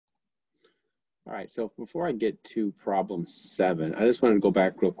All right, so before I get to problem 7, I just wanted to go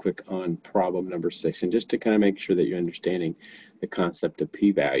back real quick on problem number 6, and just to kind of make sure that you're understanding the concept of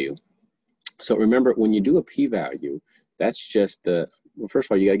p-value. So remember, when you do a p-value, that's just well, first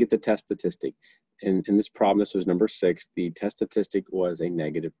of all, you got to get the test statistic. In this problem, this was number 6, the test statistic was a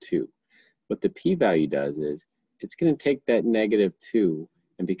 -2. What the p-value does is it's going to take that -2,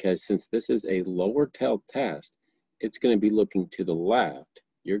 and because since this is a lower tail test, it's going to be looking to the left.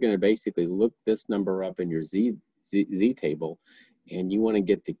 You're going to basically look this number up in your Z table, and you want to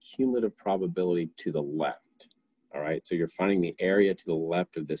get the cumulative probability to the left. All right, so you're finding the area to the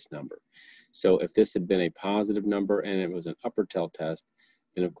left of this number. So if this had been a positive number and it was an upper tail test,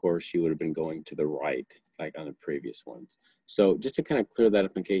 then of course you would have been going to the right, like on the previous ones. So just to kind of clear that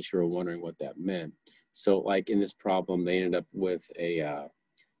up in case you were wondering what that meant. So like in this problem, they ended up with a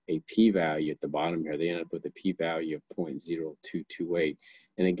p-value at the bottom here. They ended up with a p-value of 0.0228.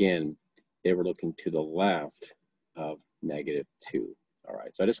 And again, they were looking to the left of -2. All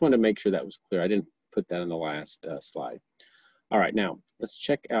right, so I just wanted to make sure that was clear. I didn't put that in the last slide. All right, now let's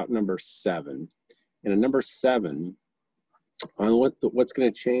check out number 7. And in number 7, on what's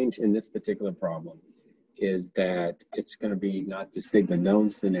going to change in this particular problem is that it's going to be not the sigma known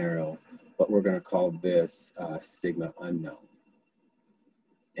scenario, but we're going to call this sigma unknown.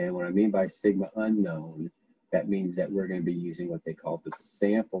 And what I mean by sigma unknown, that means that we're going to be using what they call the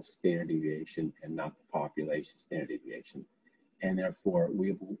sample standard deviation and not the population standard deviation. And therefore,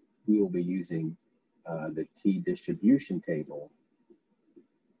 we will be using the t distribution table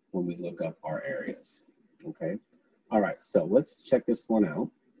when we look up our areas. Okay. All right. So let's check this one out.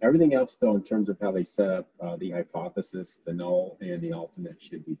 Everything else, though, in terms of how they set up the hypothesis, the null, and the alternate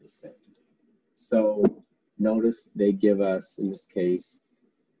should be the same. So notice they give us, in this case,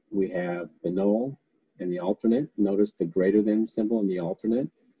 we have the null and the alternate. Notice the greater than symbol in the alternate.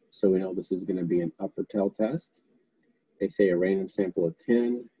 So we know this is going to be an upper tail test. They say a random sample of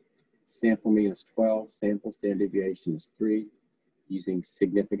 10, sample mean is 12, sample standard deviation is 3, using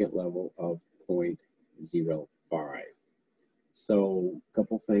significant level of 0.05. So a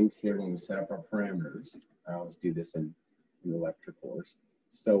couple things here when we set up our parameters. I always do this in the lecture course.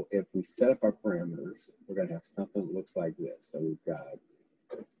 So if we set up our parameters, we're going to have something that looks like this. So we've got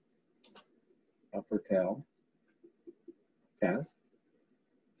upper tail test.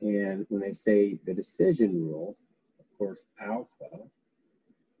 And when they say the decision rule, of course, alpha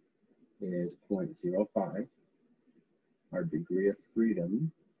is 0.05. Our degree of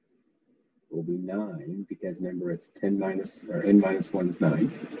freedom will be 9 because remember it's 10 minus or n minus 1 is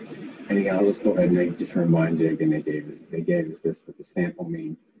 9. And again, I'll just go ahead and just remind you again, they gave us this, but the sample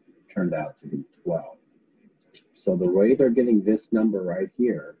mean turned out to be 12. So the way they're getting this number right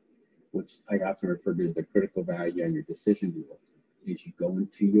here, which I often refer to as the critical value on your decision rule, is you go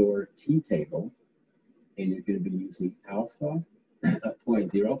into your t table and you're going to be using alpha of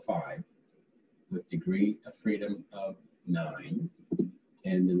 0.05 with degree of freedom of 9.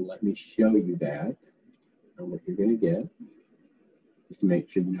 And then let me show you that and what you're going to get, just to make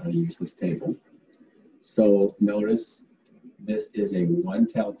sure you know how to use this table. So notice this is a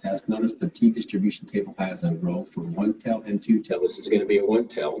one-tail test. Notice the t distribution table has a row for one tail and two tail. This is going to be a one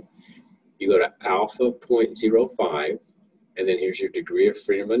tail. You go to alpha 0.05, and then here's your degree of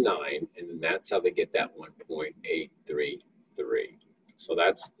freedom of 9, and then that's how they get that 1.833. So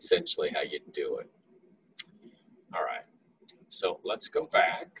that's essentially how you do it. All right, so let's go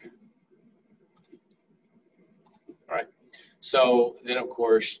back. All right, so then of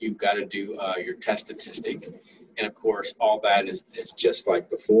course you've got to do your test statistic, and of course all that is just like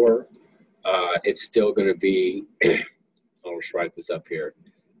before. It's still going to be, I'll just write this up here.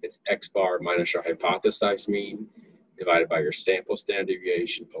 It's x bar minus your hypothesized mean divided by your sample standard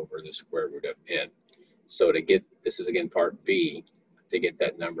deviation over the square root of n. So to get, this is again part B, to get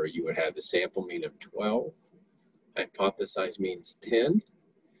that number you would have the sample mean of 12, hypothesized means 10,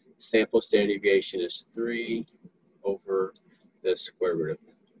 sample standard deviation is 3 over the square root of,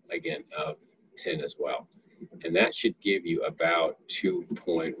 again, of 10 as well. And that should give you about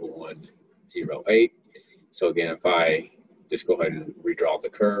 2.108. So again, if I just go ahead and redraw the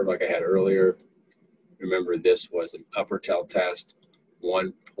curve like I had earlier. Remember, this was an upper tail test.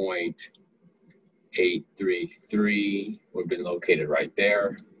 1.833 would have been located right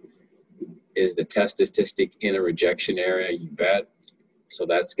there. Is the test statistic in a rejection area? You bet. So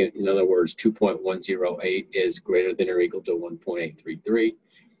that's good. In other words, 2.108 is greater than or equal to 1.833.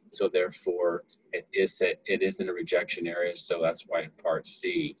 So therefore, it is in a rejection area. So that's why in part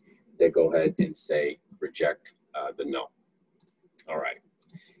C, they go ahead and say reject the null. All right,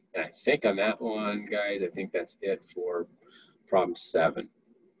 and I think on that one, guys, I think that's it for problem 7.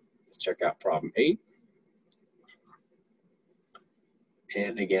 Let's check out problem 8.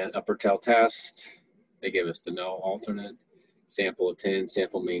 And again, upper tail test, they give us the null alternate, sample of 10,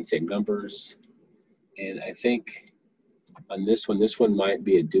 sample mean, same numbers. And I think on this one might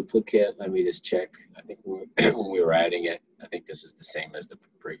be a duplicate. Let me just check. I think when we were adding it, I think this is the same as the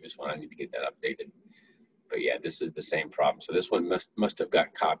previous one. I need to get that updated. But yeah, this is the same problem. So this one must have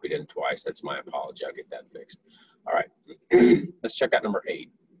got copied in twice. That's my apology. I'll get that fixed. All right, let's check out number 8.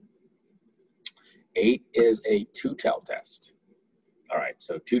 8 is a two-tail test. All right,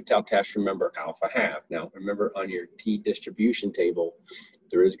 so two-tail test, remember alpha half. Now, remember on your t-distribution table,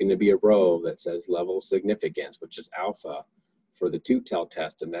 there is going to be a row that says level of significance, which is alpha for the two-tail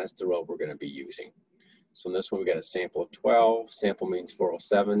test, and that's the row we're going to be using. So in this one, we got a sample of 12, sample means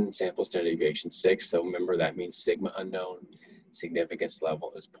 407, sample standard deviation 6. So remember, that means sigma unknown, significance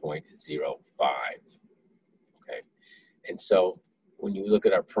level is 0.05. Okay, and so when you look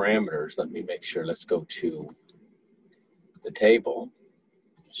at our parameters, let me make sure, let's go to the table.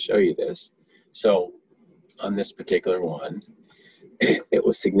 Show you this. So on this particular one, it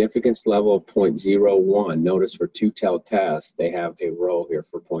was significance level of 0.01. Notice for two-tail tests, they have a row here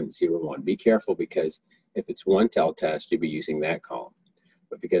for 0.01. Be careful, because if it's one-tail test, you'd be using that column.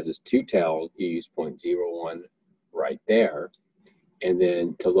 But because it's two-tailed, you use 0.01 right there. And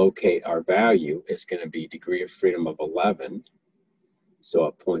then to locate our value, it's going to be degree of freedom of 11. So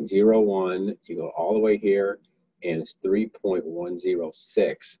at 0.01, you go all the way here, and it's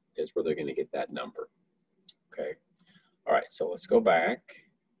 3.106 is where they're going to get that number. Okay. All right, so let's go back.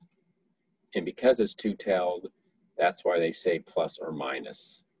 And because it's two-tailed, that's why they say plus or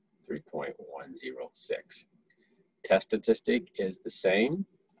minus 3.106. Test statistic is the same,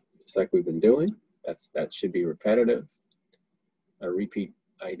 just like we've been doing. That should be repetitive, a repeat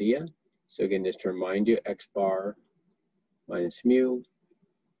idea. So again, just to remind you, x bar minus mu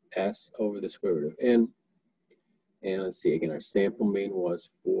s over the square root of n. And let's see, again, our sample mean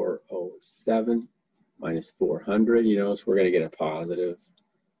was 407 minus 400. You notice we're going to get a positive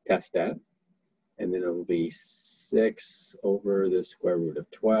test stat. And then it will be 6 over the square root of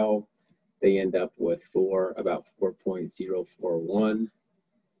 12. They end up with about 4.041.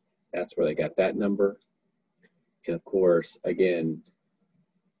 That's where they got that number. And of course, again,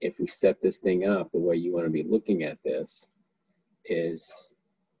 if we set this thing up, the way you want to be looking at this is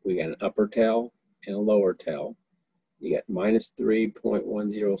we got an upper tail and a lower tail. You got minus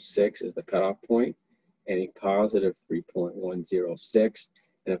 3.106 is the cutoff point, and a positive 3.106.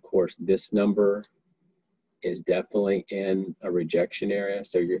 And of course, this number is definitely in a rejection area.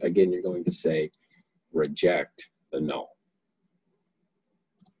 So you're going to say reject the null.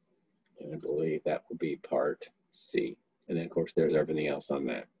 And I believe that will be part C. And then of course, there's everything else on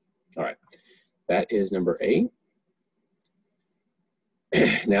that. All right, that is number 8.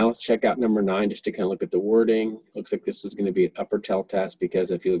 Now let's check out number 9 just to kind of look at the wording. Looks like this is going to be an upper tail test,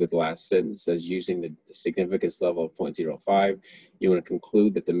 because if you look at the last sentence, it says using the significance level of 0.05, you want to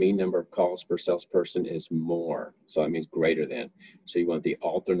conclude that the mean number of calls per salesperson is more. So that means greater than. So you want the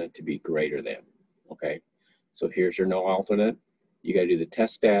alternate to be greater than. Okay, so here's your no alternate. You got to do the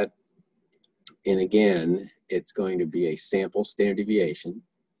test stat. And again, it's going to be a sample standard deviation.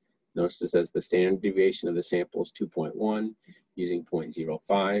 Notice it says the standard deviation of the sample is 2.1 using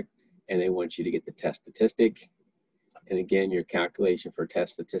 0.05, and they want you to get the test statistic. And again, your calculation for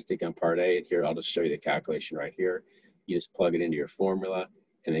test statistic on part A, here I'll just show you the calculation right here. You just plug it into your formula,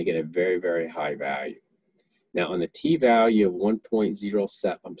 and they get a very, very high value. Now on the t-value of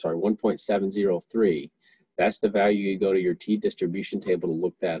 1.703, that's the value you go to your t-distribution table to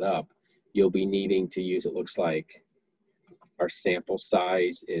look that up. You'll be needing to use, it looks like, our sample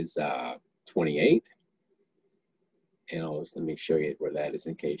size is 28. And let me show you where that is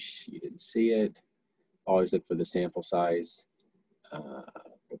in case you didn't see it. Always look for the sample size.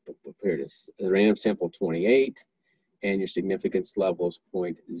 Here it is. The random sample 28, and your significance level is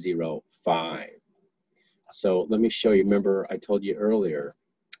 0.05. So let me show you. Remember, I told you earlier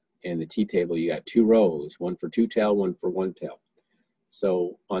in the t-table, you got 2 rows, one for two-tail, one for one-tail.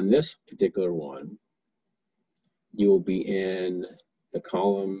 So on this particular one, you will be in the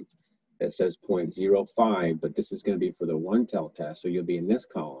column that says 0.05, but this is going to be for the one-tail test. So you'll be in this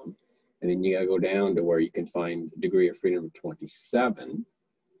column, and then you got to go down to where you can find degree of freedom of 27.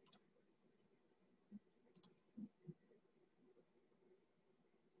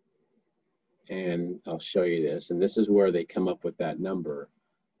 And I'll show you this. And this is where they come up with that number,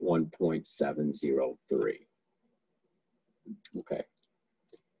 1.703. Okay.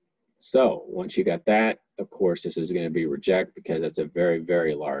 So once you got that, of course, this is going to be reject because that's a very,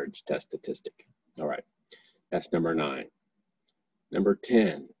 very large test statistic. All right, that's number 9. Number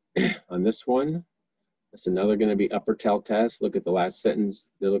 10, On this one, that's another going to be upper TEL test. Look at the last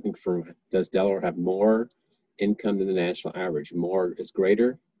sentence. They're looking for, does Delaware have more income than the national average? More is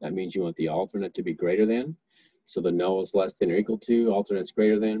greater. That means you want the alternate to be greater than. So the no is less than or equal to, alternate's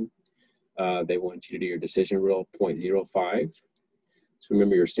greater than. They want you to do your decision rule 0.05. So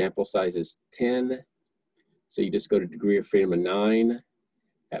remember your sample size is 10. So you just go to degree of freedom of 9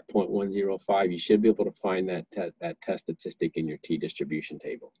 at 0.105. You should be able to find that test statistic in your t-distribution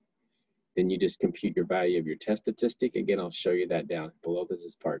table. Then you just compute your value of your test statistic. Again, I'll show you that down below. This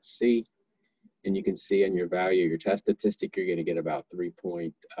is part C. And you can see on your value of your test statistic, you're going to get about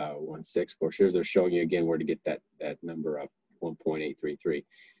 3.16. Of course, here's they're showing you again where to get that number of 1.833.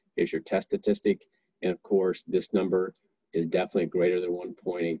 Here's your test statistic. And of course, this number is definitely greater than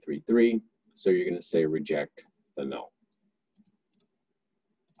 1.833. So you're going to say reject the null.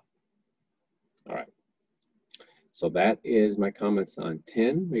 All right. So that is my comments on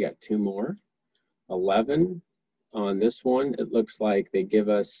 10. We got 2 more. 11, on this one, it looks like they give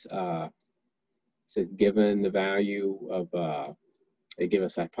us, says given the value of, they give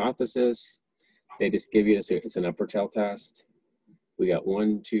us hypothesis. They just give you, it's an upper TEL test. We got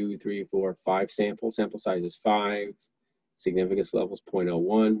 1, 2, 3, 4, 5 samples. Sample size is 5. Significance level is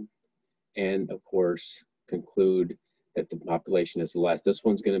 0.01. And of course, conclude that the population is less. This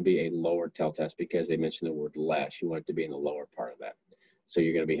one's going to be a lower TEL test because they mentioned the word less. You want it to be in the lower part of that. So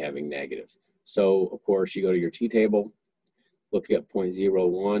you're going to be having negatives. So of course, you go to your t-table, look at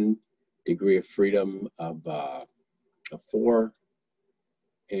 0.01, degree of freedom of 4,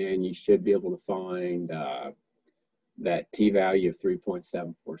 and you should be able to find that t-value of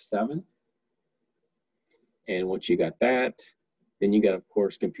 3.747. And once you got that, then you got to, of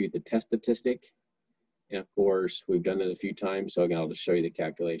course, compute the test statistic. And of course, we've done that a few times. So again, I'll just show you the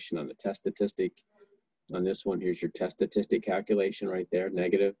calculation on the test statistic. On this one, here's your test statistic calculation right there,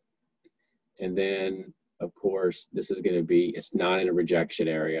 negative. And then, of course, this is going to be, it's not in a rejection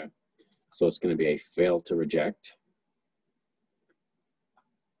area. So it's going to be a fail to reject.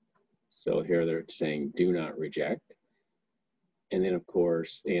 So here they're saying do not reject. And then, of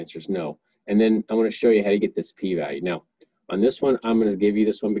course, the answer is no. And then I'm going to show you how to get this p-value. Now, on this one, I'm going to give you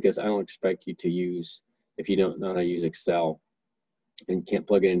this one because I don't expect you to use, if you don't know how to use Excel and can't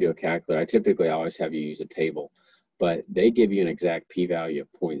plug it into a calculator, I typically always have you use a table. But they give you an exact p-value of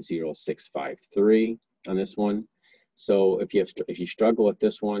 0.0653 on this one. So if you struggle with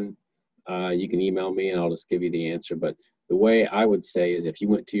this one, you can email me and I'll just give you the answer. But the way I would say is if you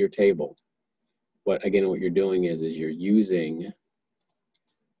went to your table, what you're doing is you're using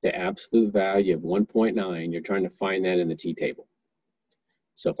the absolute value of 1.9. You're trying to find that in the t-table.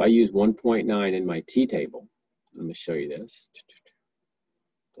 So if I use 1.9 in my t-table, let me show you this.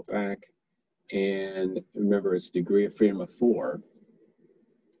 Go back. And remember, it's degree of freedom of 4.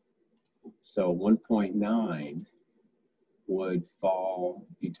 So 1.9 would fall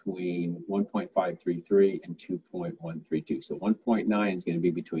between 1.533 and 2.132. So 1.9 is going to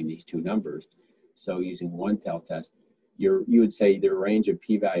be between these two numbers. So using one TEL test, you would say the range of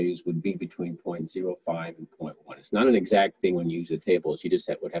p-values would be between 0.05 and 0.1. It's not an exact thing when you use the tables. You just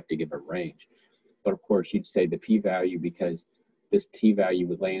would have to give a range. But of course, you'd say the p-value, because this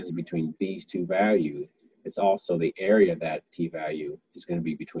t-value lands between these two values, it's also the area that t-value is going to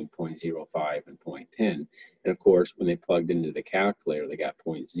be between 0.05 and 0.10. And of course, when they plugged into the calculator, they got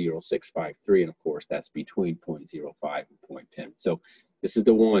 0.0653. And of course, that's between 0.05 and 0.10. So this is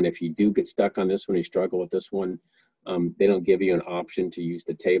the one, if you do get stuck on this one, you struggle with this one, they don't give you an option to use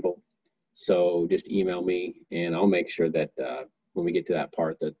the table. So just email me and I'll make sure that when we get to that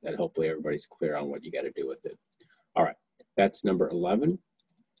part that hopefully everybody's clear on what you got to do with it. All right, that's number 11.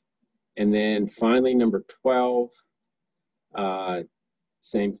 And then finally, number 12,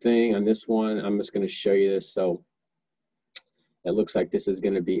 same thing on this one. I'm just going to show you this. So it looks like this is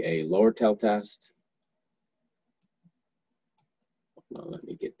going to be a lower TEL test. Well, let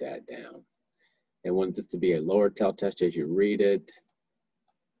me get that down. I want this to be a lower TEL test as you read it.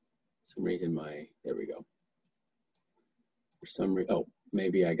 For some reason there we go. For some reason, oh,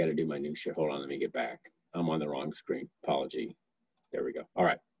 maybe I got to do my new share. Hold on, let me get back. I'm on the wrong screen. Apology. There we go. All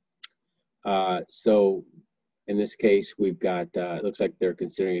right. So in this case, we've got, it looks like they're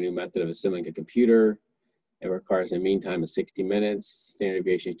considering a new method of assembling a computer. It requires a mean time of 60 minutes. Standard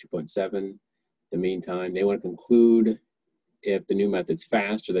deviation is 2.7. The mean time, they want to conclude if the new method's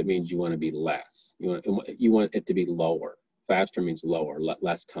faster, that means you want to be less. You want it to be lower. Faster means lower,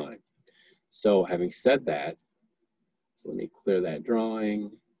 less time. So having said that, so let me clear that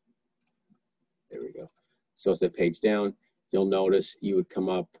drawing. There we go. So as the page down, you'll notice you would come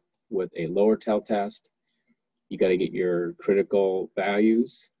up with a lower TEL test. You got to get your critical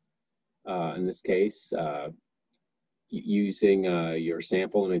values. in this case, using your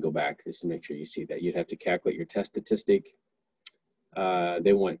sample. Let me go back just to make sure you see that. You'd have to calculate your test statistic.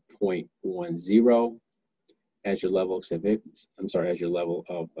 They want 0.10 as your level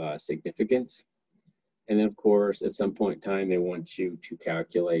of significance. And then, of course, at some point in time, they want you to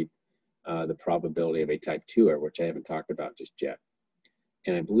calculate the probability of a type 2 error, which I haven't talked about just yet.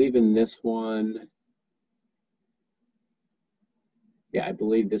 And I believe in this one, yeah, I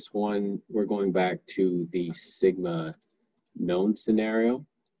believe this one, we're going back to the sigma known scenario.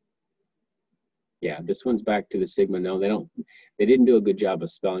 Yeah, this one's back to the sigma known. They didn't do a good job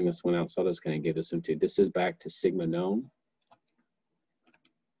of spelling this one out, so I'll just kind of give this one to you. This is back to sigma known.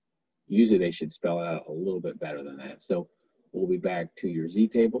 Usually they should spell it out a little bit better than that. So we'll be back to your Z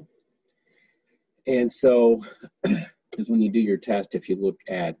table. And so, because when you do your test, if you look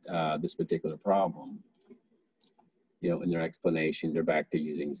at this particular problem, you know, in their explanation, they're back to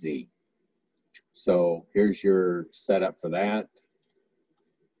using Z. So here's your setup for that.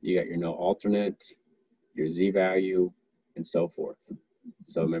 You got your no alternate, your Z value, and so forth.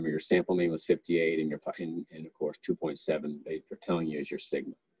 So remember, your sample mean was 58, and and of course 2.7. They're telling you is your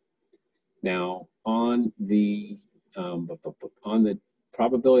sigma. Now on the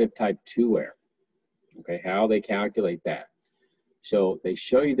probability of type 2 error, okay, how they calculate that. So they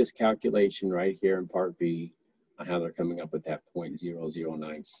show you this calculation right here in part B on how they're coming up with that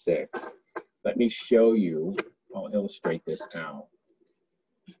 0.0096. Let me show you. I'll illustrate this out.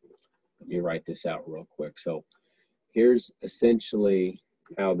 Let me write this out real quick. So here's essentially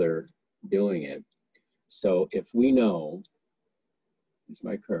how they're doing it. So if we know, here's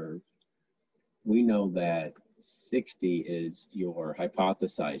my curve, we know that 60 is your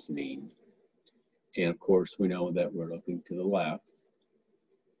hypothesized mean. And of course, we know that we're looking to the left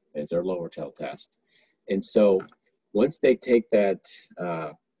as our lower tail test. And so once they take that,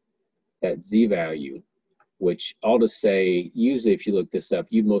 that Z value, which I'll just say, usually if you look this up,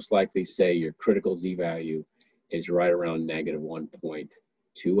 you'd most likely say your critical Z value is right around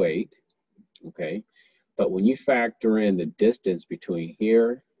 -1.28, okay? But when you factor in the distance between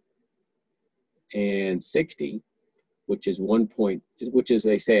here and 60, which is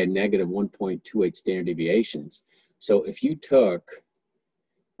they say a -1.28 standard deviations. So if you took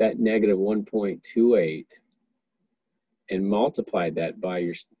that -1.28 and multiplied that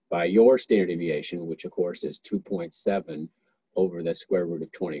by your standard deviation, which of course is 2.7 over the square root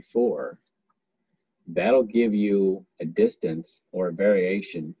of 24, that'll give you a distance or a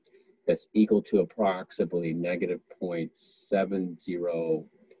variation that's equal to approximately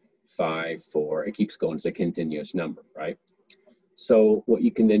 -0.7054. It keeps going, it's a continuous number, right? So what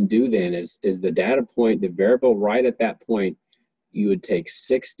you can then do then is the data point, the variable right at that point, you would take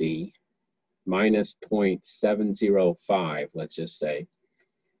 60 minus 0.705, let's just say,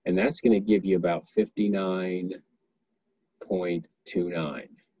 and that's going to give you about 59.29,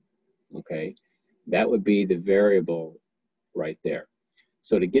 okay? That would be the variable right there.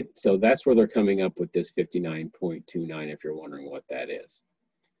 So that's where they're coming up with this 59.29, if you're wondering what that is.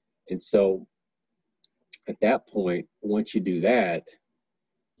 And so at that point, once you do that,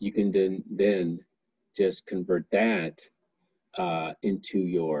 you can then just convert that into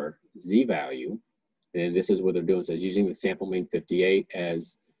your Z value. And this is what they're doing. So it's using the sample mean 58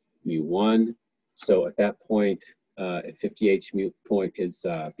 as mu1. So at that point, if 58's point is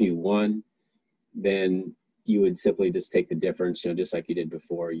mu1, then you would simply just take the difference, you know, just like you did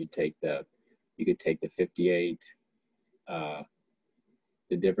before. You could take the 58,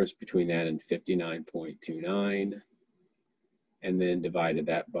 the difference between that and 59.29, and then divided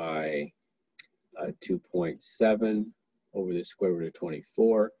that by 2.7 over the square root of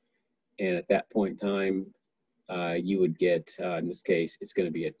 24. And at that point in time, you would get, in this case, it's going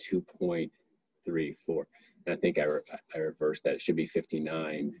to be a 2.34. And I think I reversed that. It should be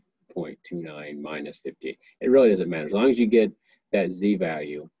 59.29 minus 58. It really doesn't matter. As long as you get that Z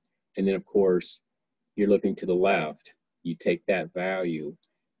value, and then, of course, you're looking to the left, you take that value,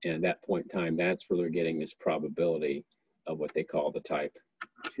 and at that point in time, that's where they're getting this probability of what they call the type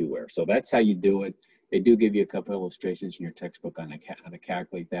 2 error. So that's how you do it. They do give you a couple illustrations in your textbook on how to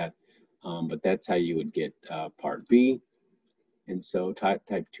calculate that, but that's how you would get part B. And so type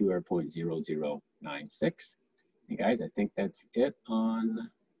 2 error 0.0096. And guys, I think that's it on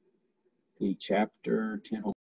the chapter 10.